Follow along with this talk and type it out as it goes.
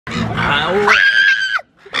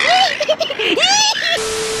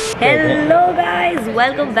Hello guys,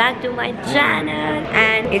 welcome back to my channel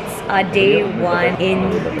and it's our day 1 in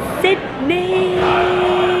Sydney.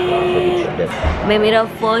 मैं मेरा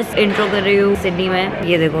first intro कर रही हूँ सिडनी में।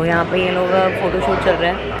 ये देखो यहाँ पे ये लोग फोटोशूट चल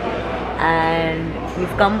रहा है and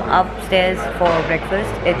we've come upstairs for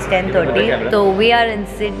breakfast. It's 10:30. So we are in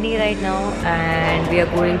Sydney right now and we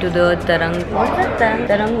are going to the Taranga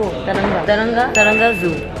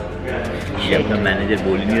Zoo. ये अपना मैनेजर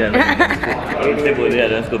बोल ही नहीं रहा है। बोल रहा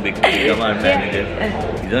है उसको become our manager.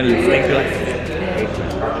 He's not listening to us.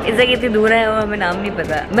 इससे कितनी दूर है वो हमें नाम नहीं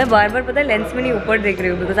पता। मैं बार बार पता है लेंस में नहीं ऊपर देख रही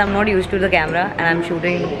हूँ because I'm not used to the camera and I'm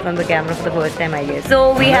shooting from the camera for the first time I guess. So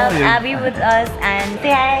we have Abby with us and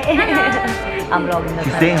say hi. I'm vlogging the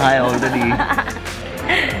She's saying hi already.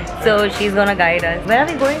 So she's gonna guide us. Where are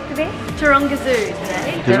we going today? Taranga Zoo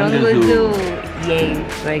today. Taranga Zoo. Yay!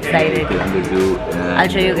 We're excited. Taranga Zoo. I'll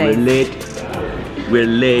show you guys.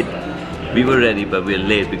 We're late. We were ready, but we're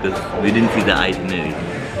late because we didn't see the itinerary.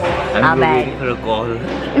 And we were waiting for a call.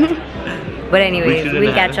 But anyway,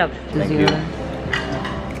 we'll catch up.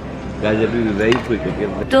 Guys, have to be very quick.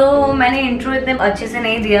 तो मैंने intro इतने अच्छे से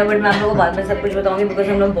नहीं दिया but मैं आप लोगों को बाद में सब कुछ बताऊंगी बिकॉज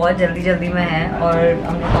हम लोग बहुत जल्दी में हैं और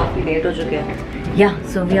हम लोग काफ़ी लेट हो चुके हैं। या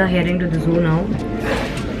so we are heading to the zoo now.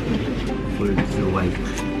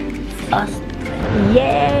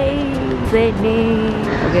 Yay! Sydney!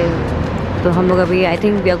 Okay. तो हम लोग अभी I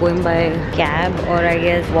think we are going by cab और आई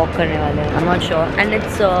गेस वॉक करने वाले हैं। I am not sure and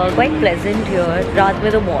it's quite pleasant here. रात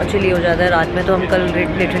में तो बहुत चिली हो जाता है। रात में तो हम कल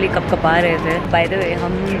लिटरली कपा रहे थे। बाय द वे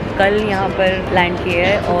हम कल यहाँ पर लैंड किए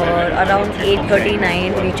और around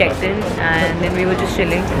 8:39 we checked in and then we were just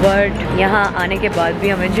chilling. But यहाँ आने के बाद भी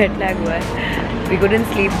हमें जेट लैग हुआ है। We couldn't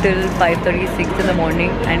sleep till 5:36 in the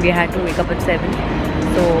morning and we had to wake up at 7.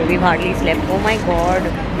 So we've hardly slept. Oh my god,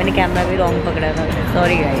 मैंने camera भी रॉन्ग पकड़ा था।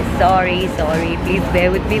 Sorry guys, sorry. Please bear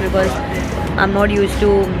with me because I'm not used to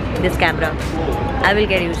this camera. I will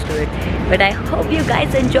get used to it. But I hope you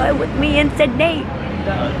guys enjoy with me in Sydney.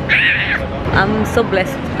 I'm so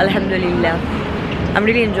blessed. Alhamdulillah.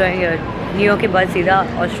 I'm really enjoying here. New York के बाद सीधा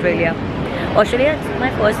Australia. Australia, it's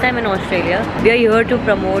my first time in Australia. We are here to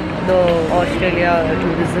promote the Australia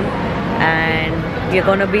tourism and we are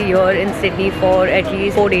gonna be here in Sydney for at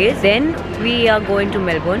least 4 days. Then we are going to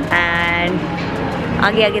Melbourne and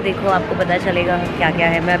आगे देखो आपको पता चलेगा क्या क्या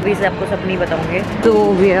है। मैं अभी से आपको सब नहीं बताऊंगी। तो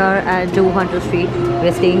we are at 200 Street. We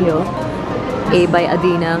are staying here. A by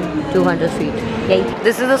Adina, 200 Street. Yay.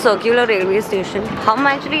 This is a circular railway station. हम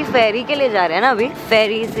actually ferry के लिए जा रहे हैं ना अभी।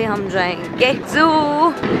 ferry से हम जाएंगे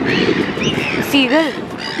zoo. सीगल।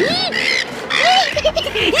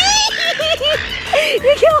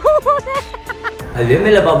 ये क्या हुआ है? अरे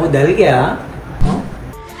मेरा बाबू डर गया।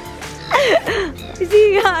 इसी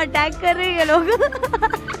अटैक कर रहे हैं लोग।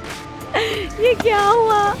 ये क्या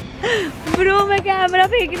हुआ? ब्रो मैं कैमरा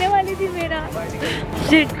फेंकने वाली थी मेरा।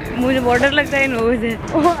 शिट, मुझे बहुत डर लगता है इन लोगों से।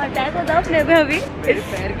 अटैक होता अपने पे अभी।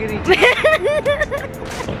 पैर के नीचे।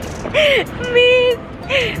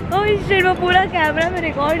 ओह शिट, वो पूरा कैमरा में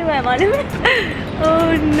रिकॉर्ड हुआ है मालूम है?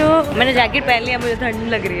 ओह नो, मैंने जैकेट पहन लिया। मुझे ठंड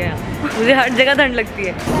लग रही है। मुझे हर जगह ठंड लगती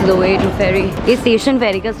है। द वे टू फेरी। ये स्टेशन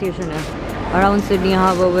फेरी का स्टेशन है around Sydney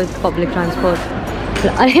harbour with public transport.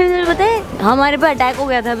 अरे मुझे पता है हमारे पे अटैक हो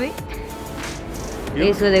गया था अभी।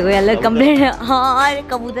 इसको देखो ये अलग कंप्लेंट है। हाँ अरे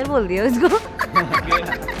कबूतर बोल दिया उसको।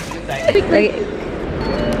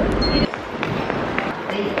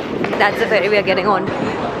 That's the ferry we are getting on.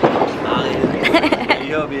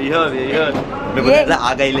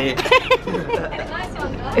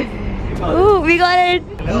 Ooh, we got it.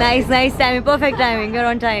 Nice timing, perfect timing. You're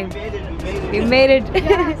on time. We made it.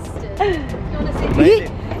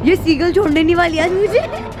 ये सीगल छोड़ने नहीं वाली आज मुझे।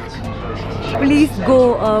 Please go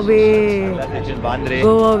away.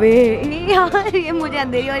 Go away. यार ये मुझे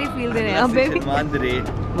अंधेरी वाली फील दे रहे हैं अभी।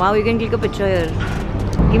 Wow, you can click a picture here.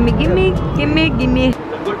 Gimme.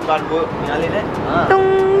 Good part को यहाँ लेना है।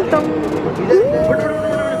 Tung.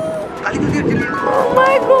 Oh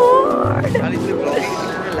my god.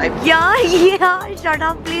 यार shut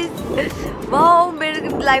up please. Wow, मेरे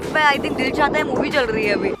लाइफ में आई थिंक दिल चाहता है मूवी चल रही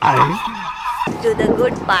है अभी। To the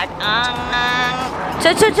good part.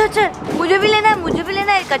 चल मुझे भी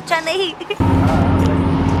लेना है कच्चा नहीं।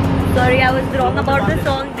 Sorry, I was wrong about the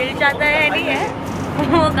song. दिल चाहता है नहीं है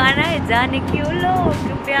वो गाना है। जाने क्यों लोग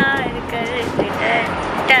प्यार करते हैं।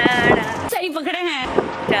 सही पकड़े हैं।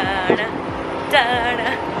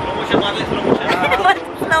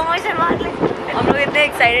 स्लो मोशन मार ले। हम लोग इतने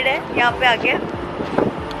एक्साइटेड है यहाँ पे आके,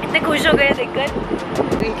 इतने खुश हो गए देखकर।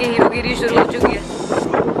 इनकी हीरोगिरी शुरू हो चुकी है।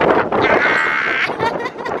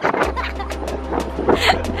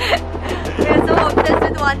 We are so obsessed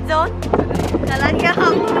with one zone चला गया।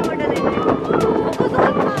 हम फोटो लेते हैं।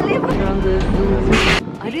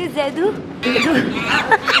 अरे ज़ैदू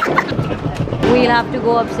we'll have to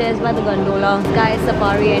go upstairs by the gondola. Sky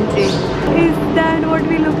safari entry. Is that what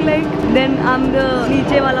we look like? Then I'm the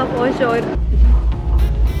नीचे वाला for sure.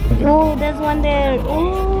 Oh, there's one there. Oh.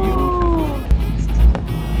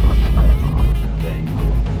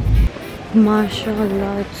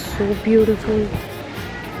 Mashallah, it's so beautiful.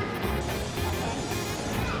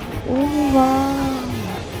 Oh wow.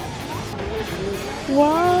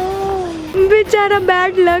 Wow. बेचारा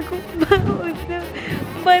bad luck उसने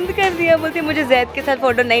बंद कर दिया, बोलते मुझे जैद के साथ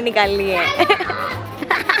फोटो नहीं निकालनी है।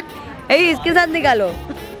 इसके साथ निकालो।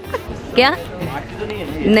 क्या?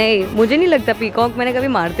 नहीं, मुझे नहीं लगता पीकॉक, मैंने कभी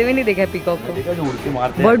मारते हुए नहीं देखा पीकॉक को।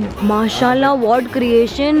 बट माशाल्लाह व्हाट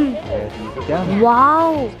क्रिएशन।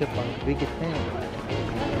 वाओ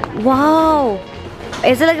वाओ,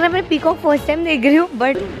 ऐसा लग रहा है मैं पीकॉक फर्स्ट टाइम देख रही हूँ।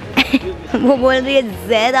 बट वो बोल रही है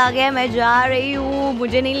जैद आ गया, मैं जा रही हूँ,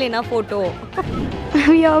 मुझे नहीं लेना photo.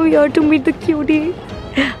 We are here to meet the cutie.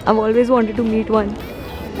 I've always wanted to meet one.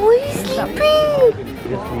 Oh, he's sleeping.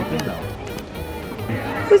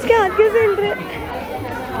 उसके हाथ कैसे हिल रहे?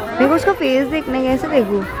 मेरे को उसका फेस देखना है, कैसे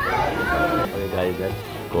देखूं?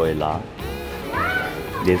 कोयला।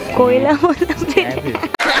 कोयला मतलब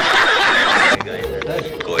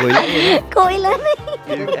कोयला नहीं।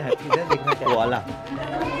 कोयला।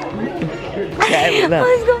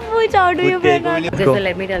 उसको पूछ how do you pronounce? Okay, so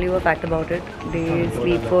let me tell you a fact about it. They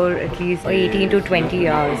sleep for at least 18 to 20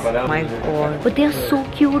 hours. Oh my god. But they are so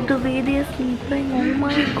cute the way they are sleeping. Oh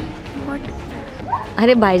my god.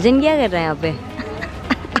 अरे भाईजान क्या कर रहा है यहाँ पे?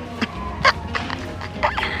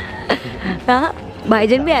 हाँ,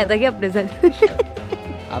 भाईजान भी आया था क्या अपने साथ?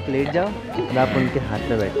 आप लेट जाओ और आप उनके हाथ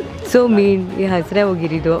में बैठो। So mean. ये हंस रहा है, वो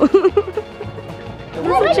गिरी तो।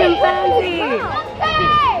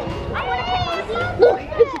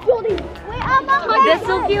 They're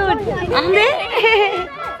so cute. Aren't they?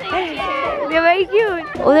 They're very cute.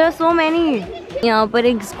 Oh, there are so many. यहाँ पर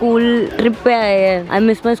एक स्कूल ट्रिप पे आए हैं। I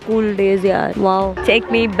miss my school days यार। Wow.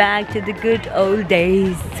 Take me back to the good old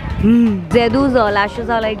days. Zedu's lashes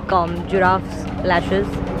are like giraffes lashes.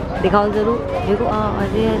 दिखाओ ज़रूर। देखो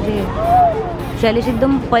अरे अरे शैलेश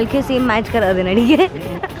एकदम पल के सेम मैच करा देना, ठीक है?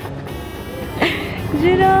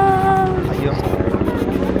 Giraffe.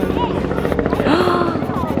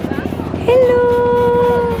 Hello.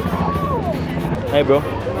 Hey bro,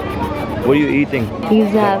 what are you eating?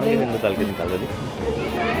 He's having.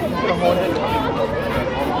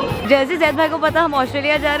 जैसे जैद भाई को पता हम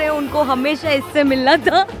ऑस्ट्रेलिया जा रहे हैं, उनको हमेशा इससे मिलना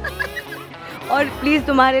था। और प्लीज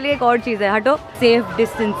तुम्हारे लिए एक और चीज है, हटो। Safe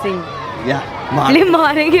distancing.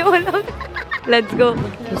 मारेंगे वो लोग। Let's go.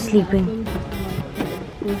 स्लीपिंग।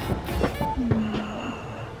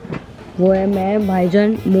 वो है मैं,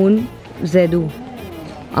 भाईजान, मून, जैदू।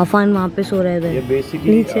 अफान वहाँ पे सो रहे थे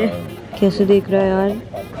नीचे। कैसे देख रहा है यार?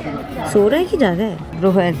 सो रहा है कि जागा है?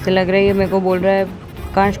 ब्रो ऐसे लग रहा है ये मेरे को बोल रहा है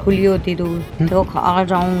काश खुली होती तो खा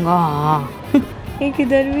जाऊंगा। एक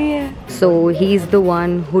इधर भी है। So he is the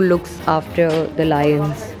one who looks after the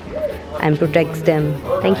lions and protects them.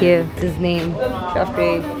 Thank you. This is his name.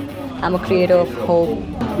 Shafri. I'm a creator of hope.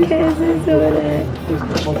 कैसे सो रहा है?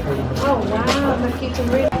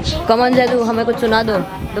 Come on Jadu, हमें कुछ सुना दो।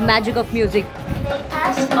 The magic of music.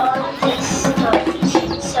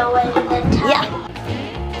 Yeah.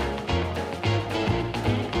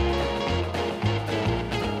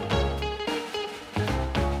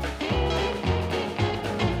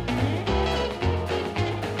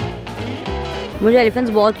 मुझे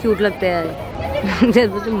elephants बहुत cute लगते हैं।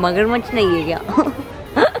 जैसे मगरमच्छ नहीं है क्या?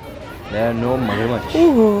 नो मगरमच्छ।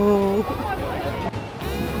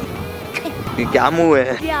 क्या मुंह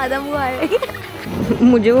है? ये आधा मुंह है।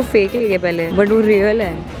 मुझे वो फेक लगे पहले, बट वो रियल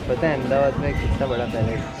है। पता है अहमदाबाद में कितना बड़ा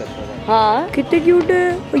पहले करता था। हाँ, कितने क्यूट है।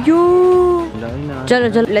 यो चलो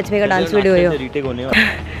चलो, let's make a dance video.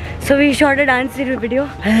 So we shot a dance video.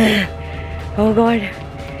 Oh God,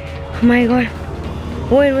 my God,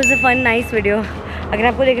 वो it was a fun nice video. अगर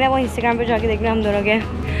आपको देखना है वो इंस्टाग्राम पे जाके देखना हम दोनों के।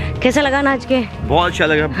 कैसा लगा नाच के? बहुत अच्छा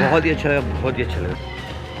लगा, बहुत ही अच्छा लगा, बहुत ही अच्छा लगा।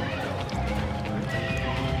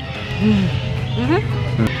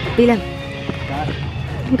 पीला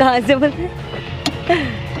कहाँ से बोल रहे?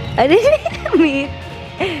 अरे मीर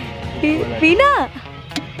पीना।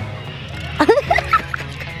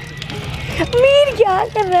 मीर क्या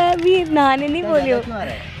कर रहा है? मीर नहाने नहीं बोलियो।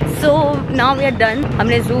 So now we are done.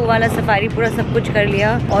 हमने जू वाला सफारी पूरा सब कुछ कर लिया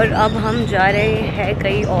और अब हम जा रहे हैं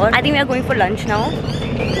कहीं और। I think we are going for lunch now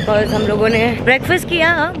because हम लोगों ने ब्रेकफास्ट किया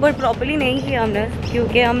बट प्रॉपर्ली नहीं किया हमने,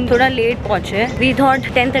 क्योंकि हम थोड़ा लेट पहुंचे। वी थॉट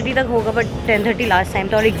 10:30 तक होगा बट 10:30 लास्ट टाइम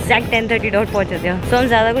था और एग्जैक्ट 10:30 डॉट पहुंचे थे। सो हम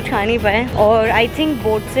ज़्यादा कुछ खा नहीं पाए। और आई थिंक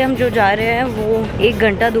बोट से हम जो जा रहे हैं वो 1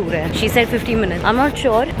 घंटा दूर है। She said 50 minute, I am not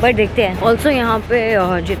sure but देखते हैं। ऑल्सो यहाँ पे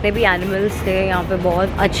जितने भी एनिमल्स थे यहाँ पे बहुत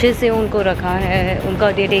अच्छे से उनको रखा है,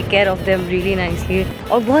 उनका they take care of them really nicely,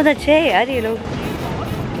 और बहुत अच्छे है यार ये लोग।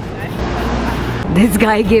 This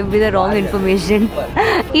guy gave me the wrong information.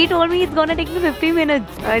 He told me it's gonna take me 50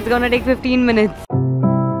 minutes. It's gonna take 15 minutes.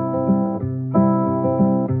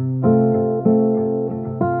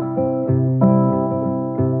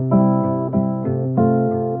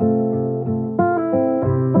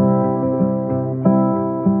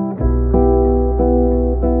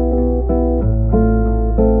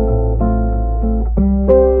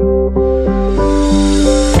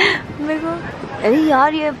 अरे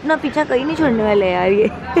यार ये अपना पीछा कहीं नहीं छोड़ने वाले यार ये।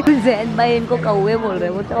 जैन भाई इनको कौवे बोल रहे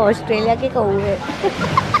हैं, वो तो ऑस्ट्रेलिया के कौवे।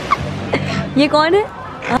 ये कौन है?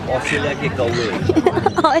 ऑस्ट्रेलिया के कौवे।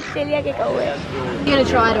 ऑस्ट्रेलिया के कौवे। You're gonna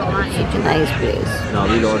try it all, aren't you? Nice place. Now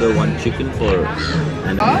we'll order 1 chicken for.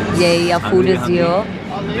 Yeah, our food is here,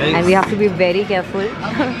 and we have to be very careful. You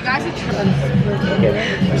guys are trying.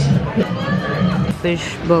 Fish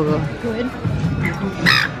burger. Good.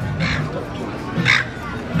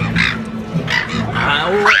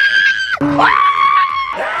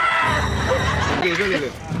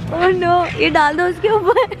 Oh no, ये डाल दो उसके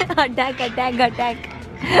ऊपर। Attack attack attack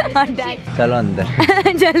attack. चलो अंदर।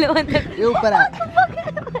 चलो अंदर। ये ऊपर आ।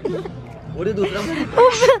 वो दूसरा।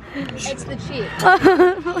 It's the chick.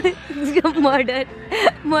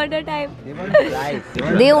 Murder time.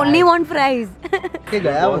 They only want fries. के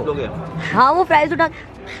गया वो। हाँ वो फ्राइज उठा।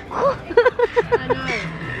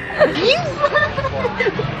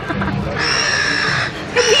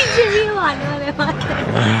 पीछे भी आने वाले बात है।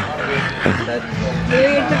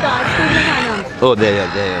 ये तो टास्क है खाना। Oh, there.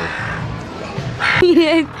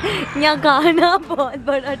 ये यहाँ खाना बहुत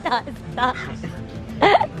बड़ा टास्क था।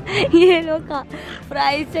 ये लोग का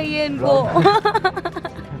फ्राइज चाहिए इनको।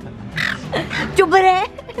 चुप रहे।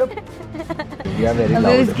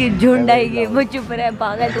 अबे उसकी झुंड आएगी, वो चुप रहे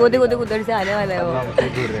पागल। वो देखो देखो उधर से आने वाला है वो।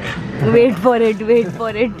 Wait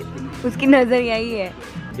for it. उसकी नजर यही है।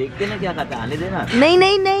 देखते ना क्या खाता है, आने देना। नहीं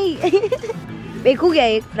देखो क्या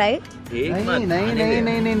एक फ्राई। नहीं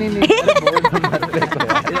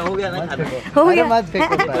हो गया ना खाना। हो गया। मत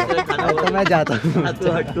फेंको तो मैं जाता हूँ। हट्टू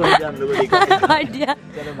हम लोगों को देखा। हट जा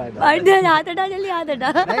हाथ हटा जल्दी हाथ हटा।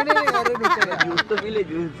 नहीं अरे नीचे जूस तो पी ले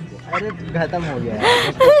जूस। अरे खत्म हो गया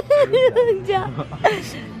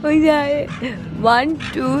हो जाए 1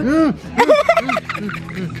 2।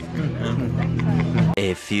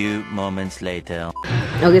 A few moments later.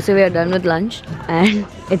 Okay, so we are done with lunch and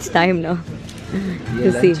it's time now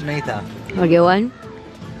to see. नहीं था। Okay, 1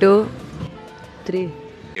 2 3.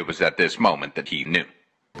 It was at this moment that he knew.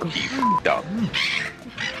 He f***ed up.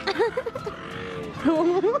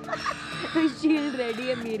 Shield ready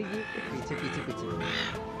है मेरी की। पीछे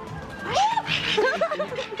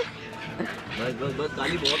बस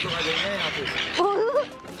काली बहुत लोग आ गए हैं यहाँ पे।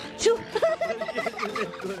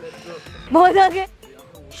 बहुत आ गए।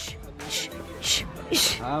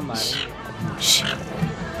 हाँ मारे।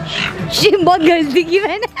 बहुत गलती की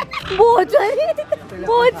मैंने। बहुत सारे।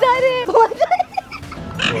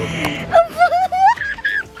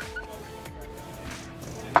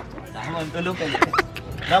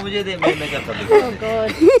 ना मुझे दे, मैं करता हूँ।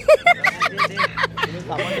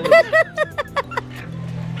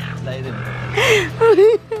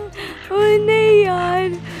 नहीं यार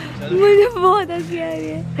मुझे बहुत हंसी आ रही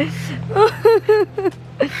है।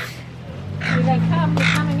 We're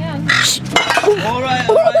coming in. All right,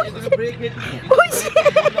 you're gonna break it.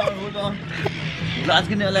 Hold on. Glass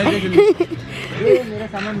कितने वाला है जल्दी? मेरा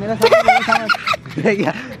सामान ले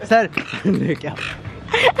गया सर। ले क्या?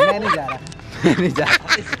 मैं नहीं जा रहा।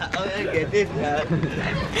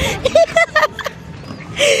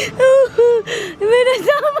 मेरा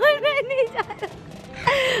सामान मैं नहीं जा रहा।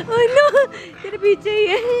 Oh no, तेरे पीछे ही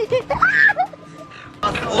है।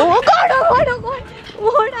 Oh God,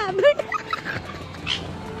 what happened?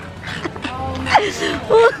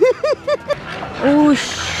 Oh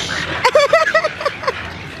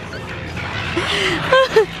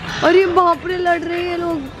अरे बाप रे लड़ रहे हैं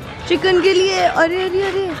लोग चिकन के लिए।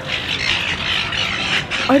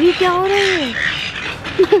 अरे क्या हो रहा है?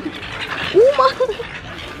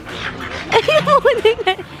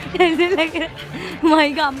 ऐसे लग रहा है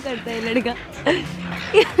वही काम करता है लड़का।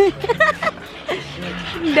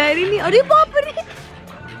 डर ही नहीं। अरे बाप रे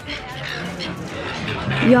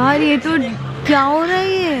यार ये तो क्या हो रहा है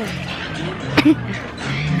ये?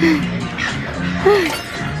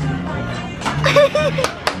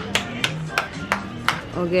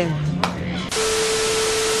 Okay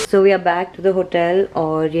so we are back to the hotel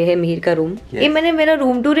और ये है मिहिर का रूम। ये मैंने मेरा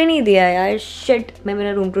रूम टूर ही नहीं दिया यार, शिट। मैं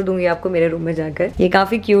मेरा रूम टूर दूंगी आपको मेरे रूम में जाकर। ये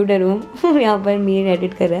काफी क्यूट है रूम। यहाँ पर मिहिर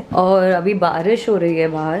एडिट कर रहा है और अभी बारिश हो रही है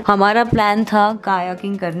बाहर। हमारा प्लान था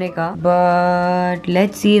कायाकिंग करने का, but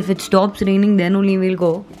let's see if it stops raining then only will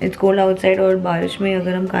go. It's cold outside और बारिश में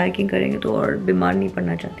अगर हम कायाकिंग करेंगे तो और बीमार नहीं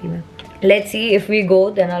पड़ना चाहती मैं। Let's see if we go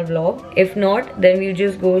then I'll vlog. If not then we'll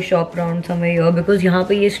just go shop around somewhere here because यहाँ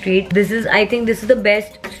पे ये street, I think this is the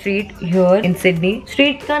best street here in Sydney.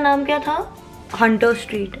 Street का नाम क्या था? Hunter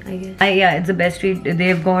Street, I guess. Yeah, it's the best street.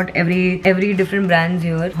 They've got every different brands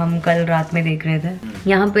here. हम कल रात में देख रहे थे।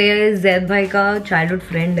 यहाँ पे जैद भाई का childhood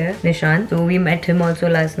friend है निशान, so we met him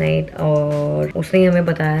also last night और उसने ही हमें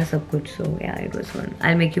बताया सब कुछ। So yeah, it was fun.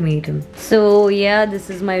 I'll make you meet him. So yeah,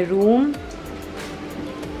 this is my room.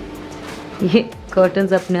 ये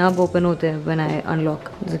कर्टन्स अपने आप ओपन होते हैं when I unlock.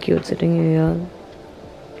 It's cute sitting here.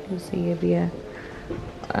 You see ये भी है.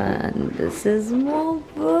 And this is my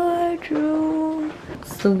bedroom.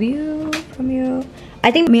 So view from here.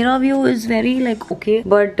 I think मेरा view is very like okay,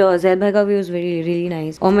 but ज़ैद भाई का view is really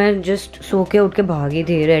nice. और मैं just सो के उठ के भागी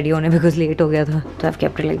थी ready होने because late हो गया था. So I've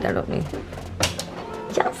kept it like that only.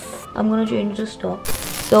 Yes. I'm gonna change the top.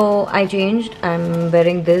 So I changed. I'm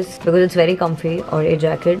wearing this because it's very comfy और ये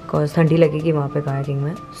jacket cause ठंडी लगेगी वहाँ पे kayaking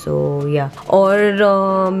में. So yeah. और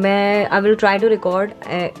मैं I will try to record.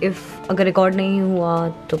 If अगर record नहीं हुआ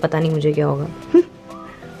तो पता नहीं मुझे क्या होगा.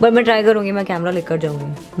 But मैं try करूँगी, मैं कैमरा लेकर जाऊँगी,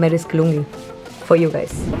 मैं रिस्क लूँगी for you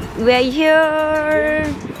guys. We are here.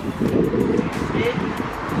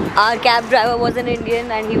 Our cab driver was an Indian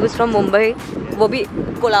and he was from Mumbai. वो भी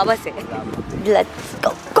कोलाबा से. Let's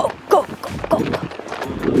go.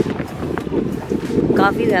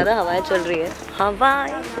 काफी ज्यादा हवाएं चल रही है।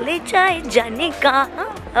 हवाएं ले जाए जाने का,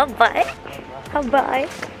 हवाएं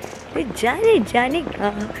ले जाने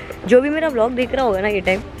का। जो भी मेरा व्लॉग देख रहा होगा ना ये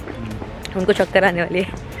टाइम, उनको चक्कर आने वाली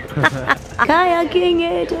है। Kayaking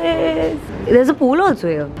it is. There's a pool also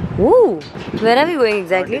here. Ooh, where are we going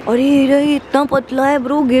exactly? अरे ये इतना पतला है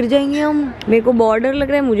ब्रो, गिर जाएंगे हम। मेरे को बॉर्डर लग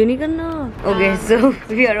रहा है, मुझे नहीं करना। Okay, so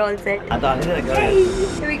we are all set.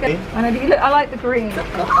 Here we go. And I like the green.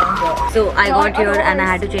 So I got here and I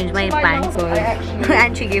had to change my pants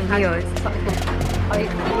and she gave me yours.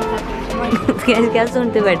 क्या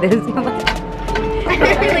सुनते बैठे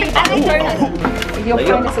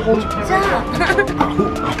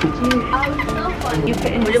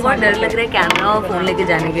मुझे बहुत डर लग रहा है कैमरा और फोन लेके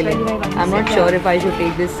जाने के लिए। I am not sure if I should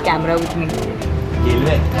take this camera with me.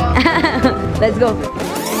 Let's go.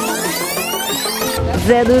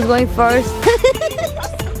 Zedu is going first.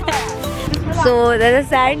 So there's a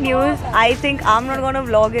sad news. I think I'm not gonna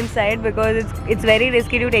vlog inside because it's very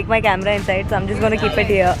risky to take my camera inside. So I'm just gonna keep it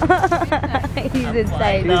here. He's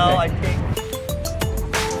inside. No, I think.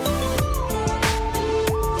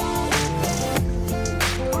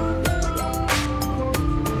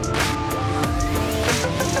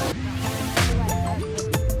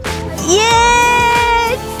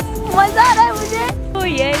 Yes! मजा आ रहा है मुझे। Oh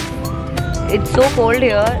yes. It's so cold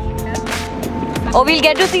here. Oh, we'll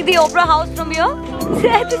get to see the opera house from here.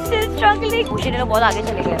 Seth is still struggling. मुझे ना बहुत आगे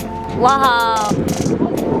चले गए। वाह।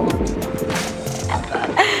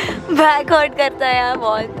 बैक हर्ट करता है यार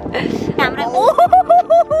बहुत। कैमरा।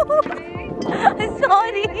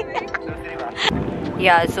 Sorry.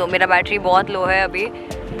 Yeah, so मेरा बैटरी बहुत लो है अभी।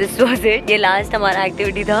 This was it. ये लास्ट हमारा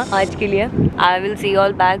एक्टिविटी था आज के लिए. I will see you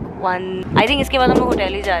all back one. I think इसके बाद हम लोग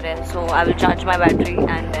होटल ही जा रहे हैं. So I will charge my battery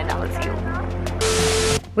and then I will see you.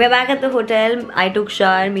 We are back at the hotel. I took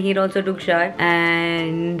shower. Mihir also took shower.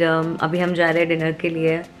 And अभी हम जा रहे हैं डिनर के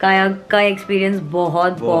लिए. काया का एक्सपीरियंस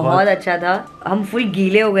बहुत अच्छा था. हम फुल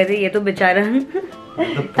गीले हो गए थे. ये तो बेचारा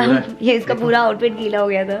ये इसका पूरा आउटफिट गीला हो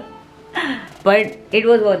गया था. But it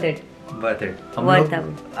was worth it. हम लोग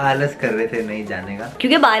आलस कर रहे थे नहीं जाने का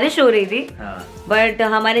क्योंकि बारिश हो रही थी। बट हाँ।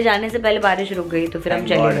 हमारे जाने से पहले बारिश रुक गई तो फिर हम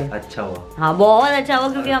चले गए। अच्छा हुआ। हाँ बहुत अच्छा हुआ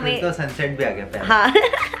क्योंकि हमें तो सनसेट भी आ गया पहले। हाँ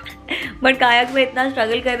बट कायाक में इतना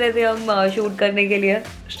स्ट्रगल कर रहे थे हम शूट करने के लिए।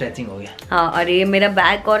 स्ट्रेचिंग हो गया। हाँ अरे मेरा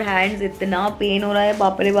बैक और हैंड्स इतना पेन हो रहा है,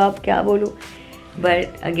 बाप रे बाप क्या बोलूं।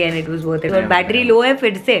 But again it was worth it. और बैटरी लो है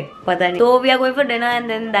फिर से पता नहीं। So we are going for dinner and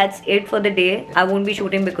then that's it for the day. I won't be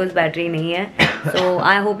shooting because battery नहीं है. So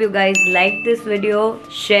I hope you guys like this video.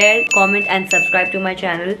 Share, comment and subscribe to my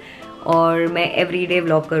channel. और मैं everyday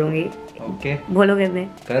vlog करूँगी. Okay. बोलो कितने?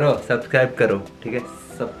 करो subscribe करो ठीक है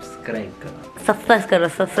सब्सक्राइब करो सब्सक्राइब करो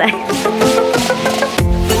सब्सक्राइब